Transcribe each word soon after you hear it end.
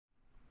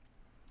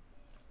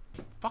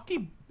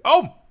Fucking.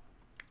 Oh!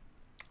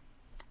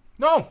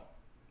 No!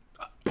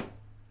 It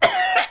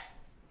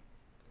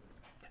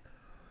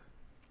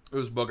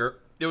was booger.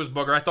 It was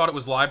booger. I thought it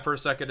was live for a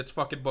second. It's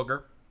fucking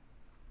booger.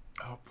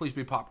 Oh, please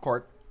be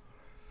popcorn.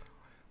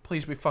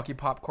 Please be fucking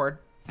popcorn.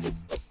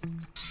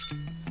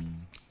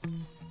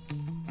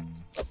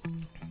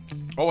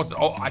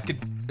 Oh, I could.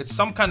 It's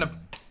some kind of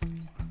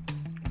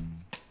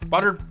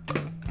buttered.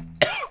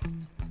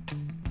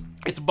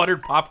 It's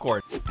buttered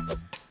popcorn.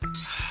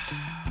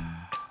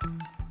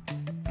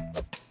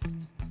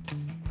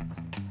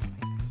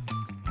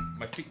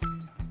 My feet.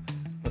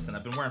 Listen,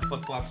 I've been wearing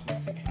flip-flops. My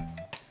feet.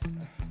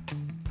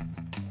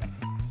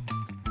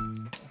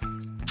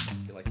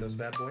 You like those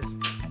bad boys?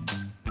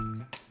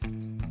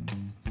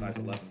 Size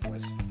 11,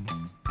 boys.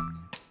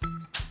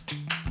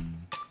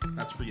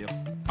 That's for you.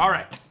 All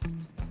right.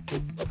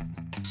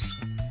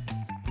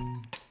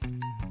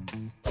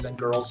 And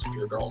girls, if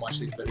you're a girl and watch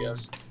these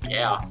videos,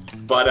 yeah.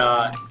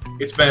 But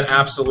it's been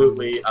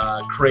absolutely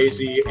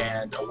crazy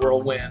and a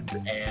whirlwind,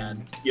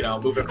 and you know,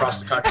 moving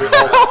across the country, all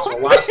that. So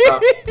a lot of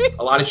stuff,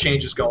 a lot of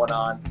changes going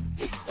on.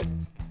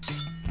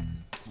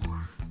 4,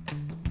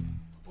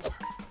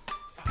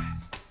 5,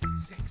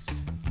 6,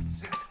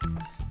 7,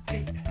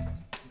 8,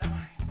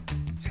 9,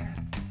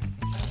 10,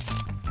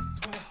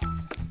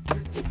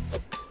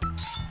 12.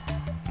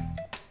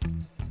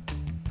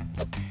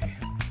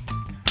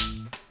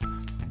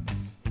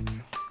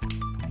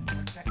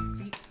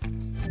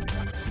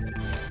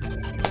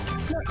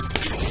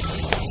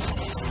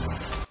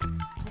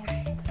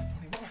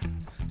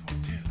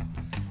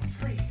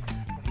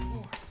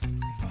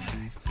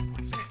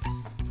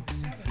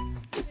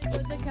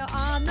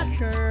 I'm not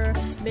sure.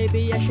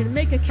 Maybe I should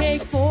make a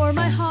cake for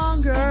my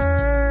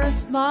hunger.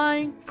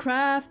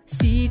 Minecraft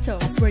Cito,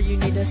 where you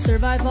need to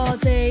survive all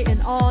day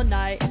and all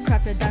night.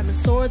 Craft a diamond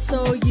sword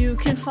so you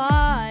can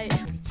fight.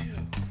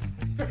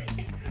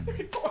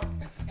 34,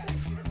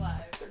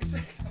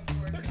 36,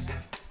 37.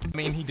 I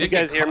mean, he did. You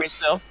guys hear me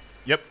still?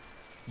 Yep.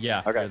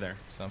 Yeah, Okay. you're there,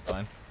 so I'm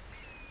fine.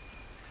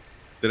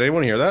 Did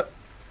anyone hear that?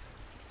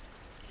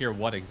 Hear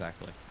what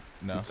exactly?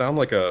 No. It sounded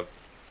like a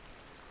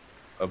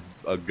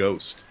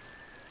ghost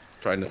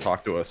trying to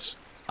talk to us.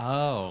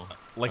 Oh.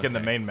 Like in the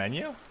main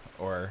menu,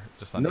 or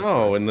just on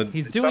No, in the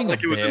He's it doing sounded a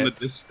like it was in the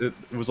bit.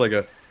 it was like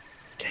a.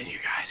 Can you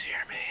guys hear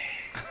me?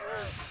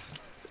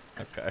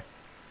 Okay.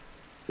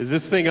 Is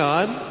this thing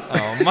on?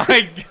 Oh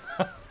my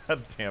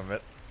god! Damn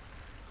it.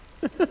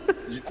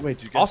 Wait,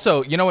 did you get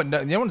Also, you know what?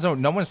 No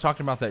one's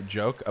talking about that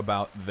joke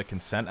about the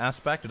consent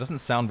aspect. It doesn't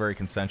sound very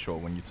consensual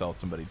when you tell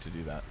somebody to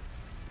do that.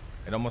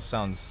 It almost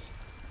sounds.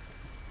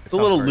 It's a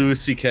little Louis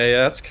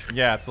C.K.-esque.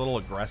 Yeah, it's a little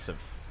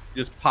aggressive.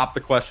 You just pop the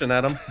question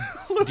at him.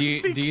 Do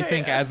you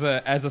think as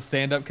a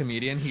stand-up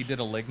comedian he did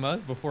a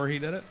ligma before he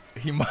did it?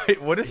 He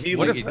might. What if He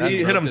that's-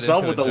 hit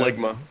himself with into the a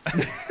joke.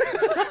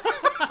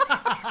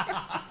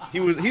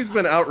 ligma. He's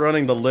been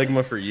outrunning the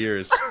ligma for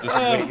years, just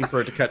waiting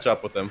for it to catch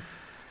up with him.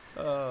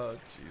 Oh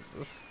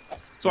Jesus!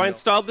 So I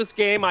installed this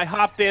game. I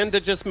hopped in to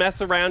just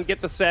mess around,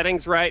 get the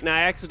settings right, and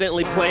I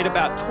accidentally played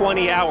about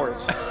 20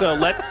 hours. So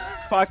let's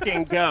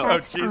fucking go. Oh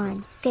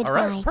Jesus! Goodbye. All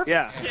right, perfect.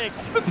 Yeah.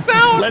 The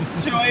sound. Let's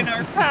join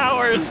our It's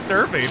powers.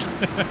 disturbing.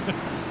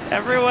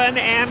 Everyone,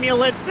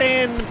 amulets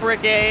in,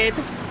 brigade.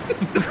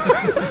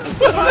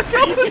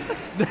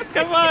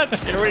 Come on.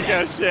 Here we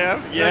go,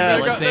 Chef. Yeah. There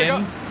you go. There you go.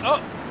 in.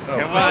 Oh.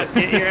 Come on,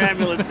 get your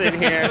ambulance in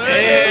here.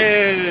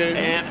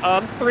 And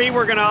on 3,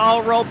 we're gonna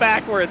all roll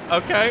backwards.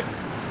 Okay.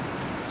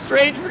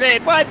 Strange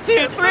brigade. 1,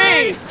 2,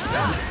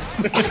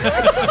 3.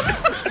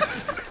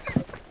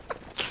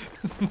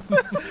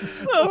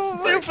 So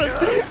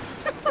stupid.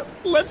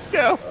 Let's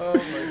go. Oh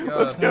my god.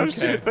 Let's go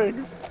shoot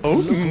things.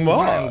 Oh my!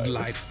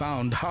 Wildlife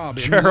found harbor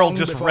Gerald long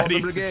just before ready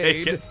the to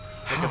brigade. take it.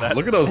 Look at that.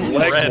 Look at those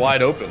legs Red.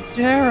 wide open.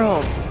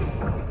 Gerald,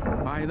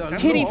 By the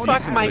titty Lord,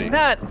 fuck my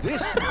nuts.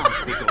 This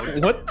must be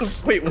good. What the?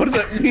 Wait, what does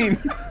that mean?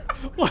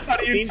 How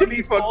do you Means titty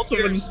you fuck hold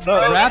your someone's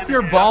nuts? Wrap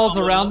your balls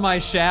around my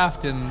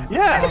shaft and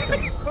Yeah.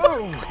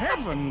 Oh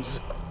heavens!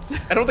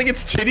 I don't think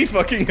it's titty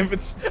fucking if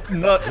it's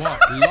nuts.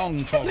 What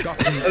long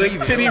forgotten I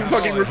think titty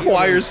fucking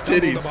requires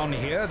titties.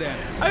 Here, then.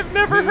 I've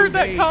never heard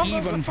that Will they combo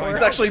even before. find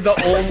It's actually the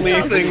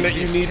only thing that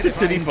you This need to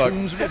titty fuck.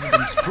 terrifying tomb's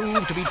residents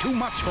proved to be too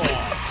much for.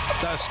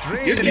 The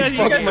strange Titty Yeah, you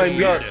fuck guys my are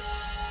weird. nuts.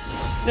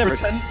 Never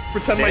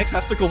Pretend my dick.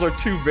 testicles are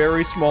 2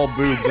 very small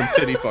boobs and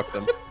titty fuck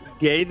them.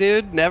 Gay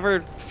dude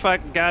never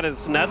got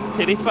his nuts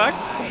titty fucked.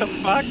 What the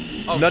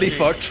fuck? Nutty geez.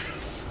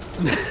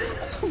 fucked.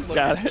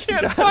 Got it.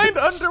 Can't find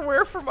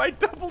underwear for my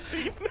double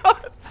D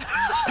nuts.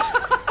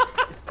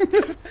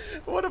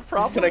 What a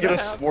problem. Can I get to a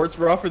have. sports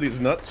bra for these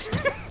nuts?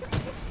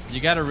 you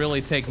got to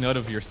really take note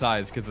of your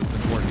size because it's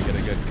important to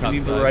get a good cut You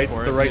need size the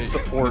for it. right You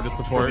support need the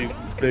for support. these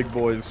big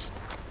boys.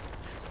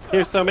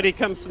 Here, somebody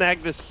come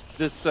snag this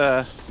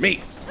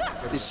Me.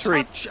 these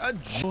treats.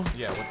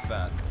 Yeah, what's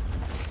that?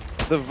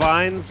 The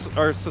vines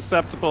are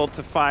susceptible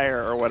to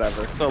fire or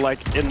whatever. So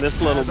like in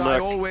this little As I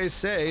nook. always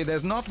say,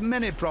 there's not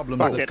many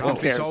problems Fuck that it, who can't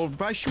be cares? solved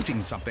by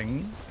shooting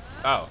something.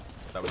 Oh,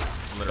 that was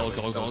literally.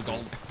 Go, go, go, go.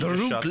 The Just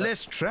route shot that.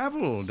 less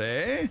traveled,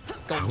 eh?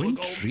 How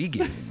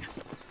intriguing.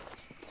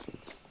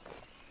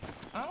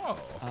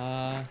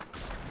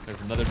 There's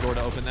another door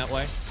to open that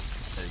way.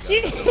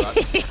 There you go.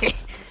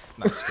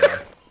 Nice guy.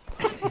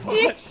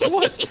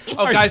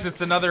 Oh, guys,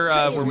 it's another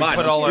where we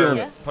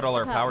put all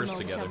our powers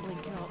together.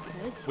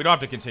 We don't have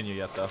to continue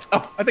yet, though.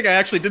 Oh, I think I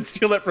actually did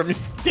steal that from you.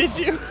 Did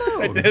you?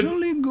 I Oh, did.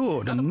 jolly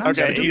good. And nice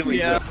Okay, to Ely,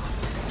 yeah.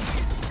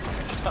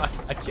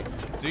 I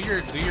can't. Do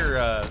your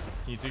can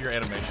you do your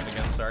animation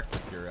again, Sark?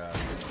 If you're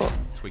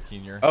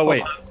tweaking your. Oh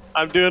wait.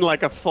 I'm doing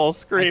like a full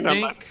screen on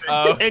my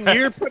Oh. and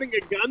you're putting a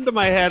gun to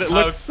my head. It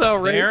looks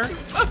so there.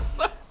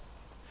 racist.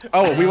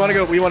 Oh, we want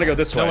to go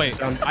this way. No, wait.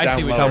 Down, I down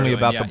see what lower. Tell you're me doing.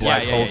 about Yeah, the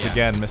black yeah, holes yeah.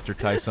 again, Mr.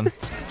 Tyson.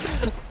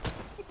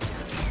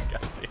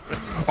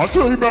 I'll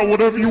tell you about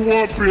whatever you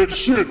want, bitch.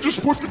 Shit,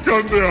 just put the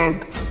gun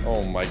down.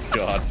 Oh my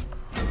god.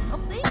 I'll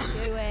think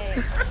to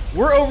it.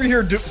 We're over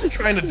here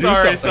trying to do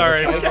Sorry,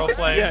 something. we're role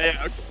playing.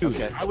 Yeah. Dude,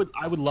 Okay. I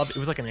would love it. It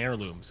was like an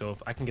heirloom, so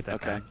if I can get that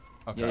Okay. back.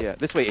 Okay. Yeah.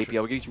 This way, AP.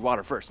 I'll get you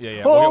water first.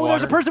 Yeah. Oh, we'll get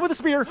there's a water. person with a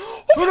spear.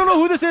 We don't know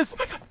who this is.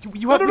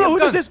 You I don't know who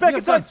this is. Back we have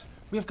inside. guns.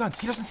 We have guns.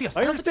 He doesn't see us.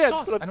 I don't think he understand,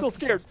 saw us. but I'm I don't still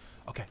think he saw scared. us.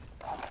 Okay.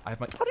 I have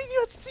my. How did you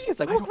not see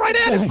us? I I looked don't- right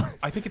at him.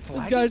 I think it's This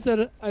lagging. guy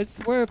said, I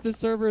swear if this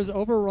server is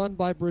overrun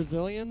by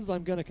Brazilians,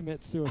 I'm gonna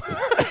commit suicide.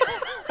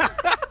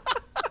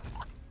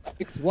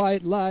 Six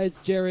white lies,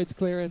 Jared's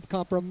clearance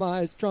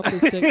compromise, Trump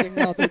is taking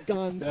out the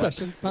guns,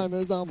 Sessions time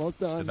is almost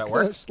done. Did that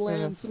work? Kush,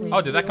 land, sweet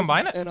Oh, did that deals,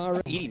 combine it? and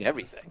our- Eating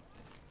everything.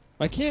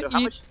 I can't So how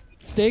eat much-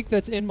 steak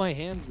that's in my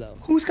hands, though.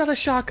 Who's got a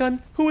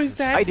shotgun? Who is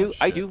that? I do.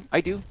 I do. I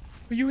do.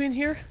 Are you in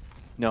here?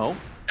 No.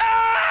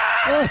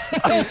 What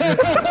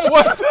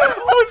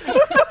was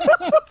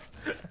that?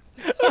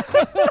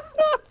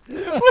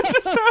 What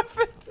just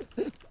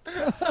happened?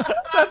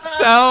 That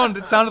sound.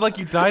 It sounded like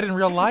you died in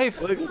real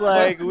life. Looks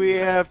like we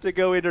have to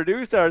go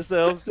introduce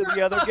ourselves to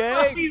the other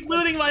gang. He's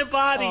looting my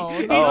body.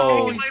 He's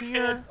no. taking He's my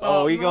here. pants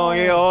Oh, off. he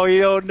going. Oh,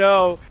 you don't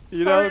know.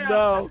 You don't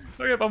know.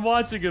 Hurry up! I'm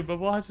watching him. I'm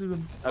watching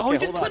him. Okay, Oh, he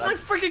just hold put on. my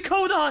freaking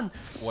coat on.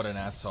 What an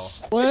asshole.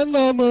 When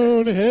the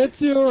moon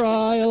hits your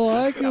eye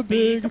like a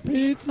big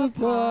pizza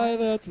pie,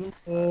 that's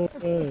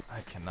a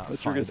I cannot.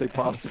 But you're gonna find say it.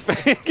 pasta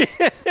fake.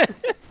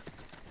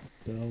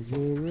 bells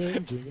will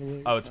ring,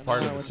 jingling. Oh, it's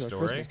part I of the went to a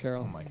story. Christmas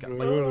Carol. Oh my god.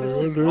 Like, this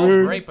is all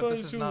great, but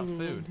this is not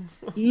food.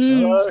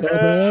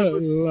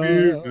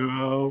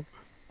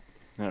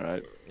 All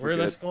right. Where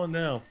that's going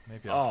now?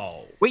 Maybe.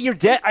 Oh. Wait, you're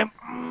dead. I'm.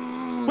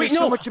 Wait, there's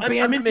no. so much I'm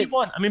in abandonment.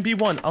 B1. I'm in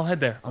B1. I'll head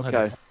there. I'll head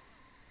Okay. there.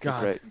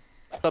 God. Great.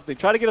 Something.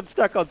 Try to get him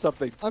stuck on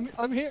something.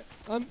 I'm here.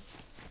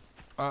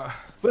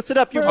 Listen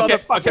up, you Okay,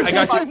 motherfucker. I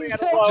got you.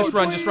 Just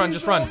run. Just run.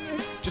 Just run.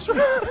 Just run.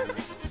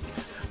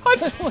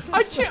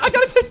 I can't. I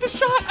gotta take the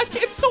shot. I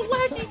can't. It's so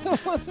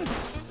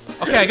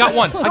laggy. Okay, I got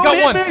one. I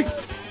got one.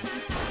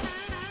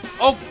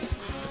 Oh,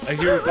 I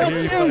hear you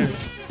firing.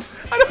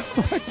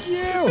 Fuck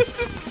you! this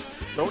is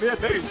Don't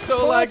hit me.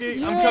 so laggy.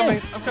 you. I'm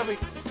coming. I'm coming.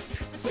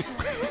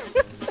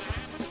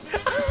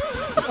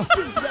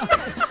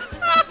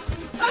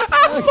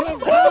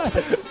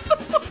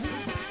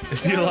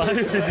 Is he alive?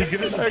 Is he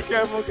good?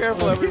 Careful,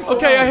 careful, everyone.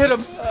 Okay, I hit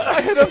him.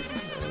 I hit him.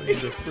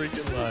 He's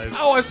freaking alive.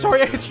 Oh, I'm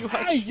sorry. I hit you.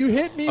 Hey, you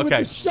hit me with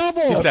Okay. the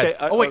shovel! He's dead.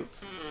 Okay, Oh wait.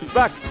 He's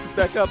back. He's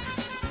back up.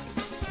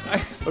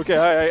 Okay,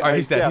 all right. All right,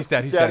 he's dead. He's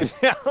dead. He's dead. He's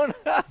down.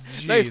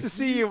 Nice to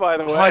see you, by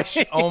the way. Hutch.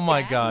 Oh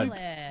my god.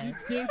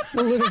 Jinx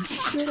the living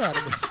shit out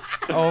of me.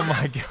 Oh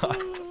my god.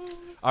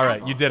 All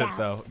right, you did it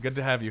though. Good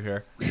to have you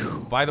here.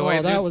 By the way,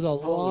 Oh, that dude, was a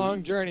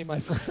long journey, my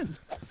friends.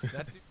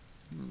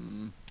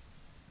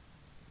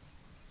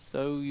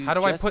 So you how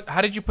do I just- put?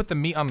 How did you put the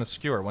meat on the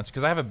skewer once?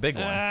 Because I have a big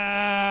one.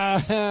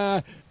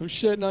 I'm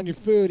shitting on your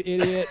food,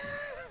 idiot.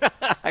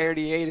 I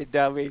already ate it,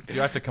 dummy. Do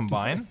you have to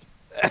combine?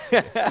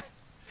 You Let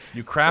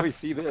me craft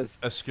see this.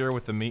 a skewer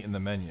with the meat in the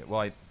menu. Well,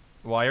 I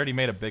already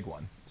made a big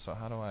one. So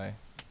how do I?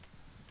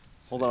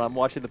 Hold on, I'm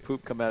watching the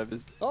poop come out of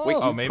his. Oh, Wait,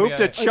 Oh, you maybe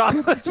pooped I- a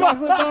chocolate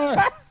chocolate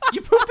bar.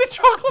 You pooped a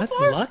chocolate That's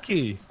bar.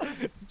 lucky.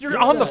 You're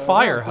on the No,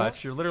 fire, no,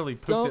 Hutch. You're literally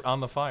pooped don't. it on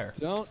the fire.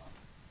 Don't,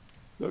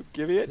 Look,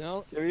 give me it.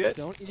 don't, Give me it.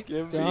 don't eat.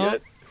 Give me don't,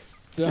 it.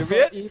 Don't me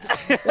it. eat.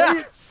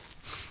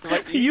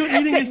 What Are you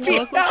eating his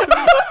chocolate?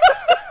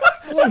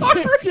 are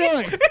you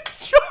doing?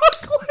 It's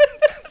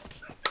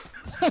chocolate.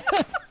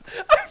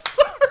 I'm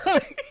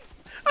sorry.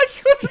 I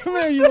couldn't. Come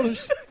here, you little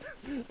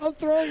I'm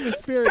throwing the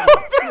spirit.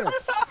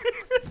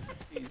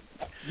 Here.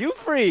 You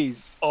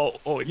freeze. Oh,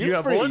 You you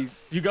got freeze.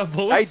 bullets? You got I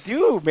bullets?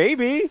 do,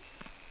 maybe.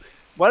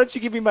 Why don't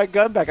you give me my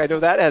gun back? I know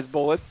that has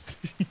bullets.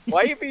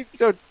 Why are you being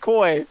so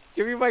coy?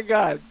 Give me my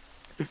gun.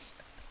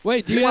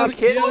 Wait, do you wanna have,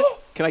 kiss?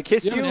 Can I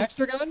kiss you have you? an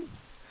extra gun?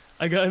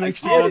 I got an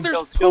extra Oh, gun. there's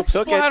Jill poop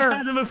took it. splatter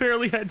Adam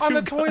apparently had two on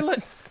the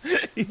guns.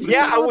 toilet.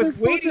 Yeah, I was Motherfucker,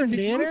 waiting to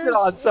use nanners. it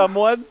on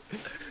someone.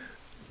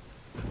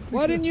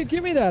 Why didn't you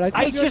give me that? I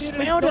told you just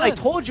needed a found it. I gun.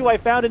 told you I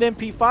found an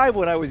MP5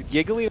 when I was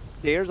giggling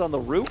upstairs on the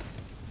roof.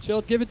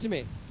 Chill, give it to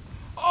me.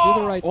 Do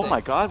the right Oh thing.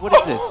 my god, what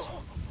is this?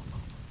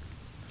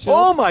 Chill.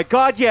 Oh my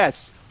god,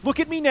 yes. Look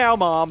at me now,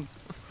 Mom.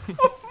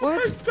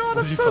 What? God,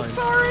 I'm you so find?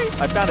 sorry.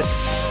 I found it.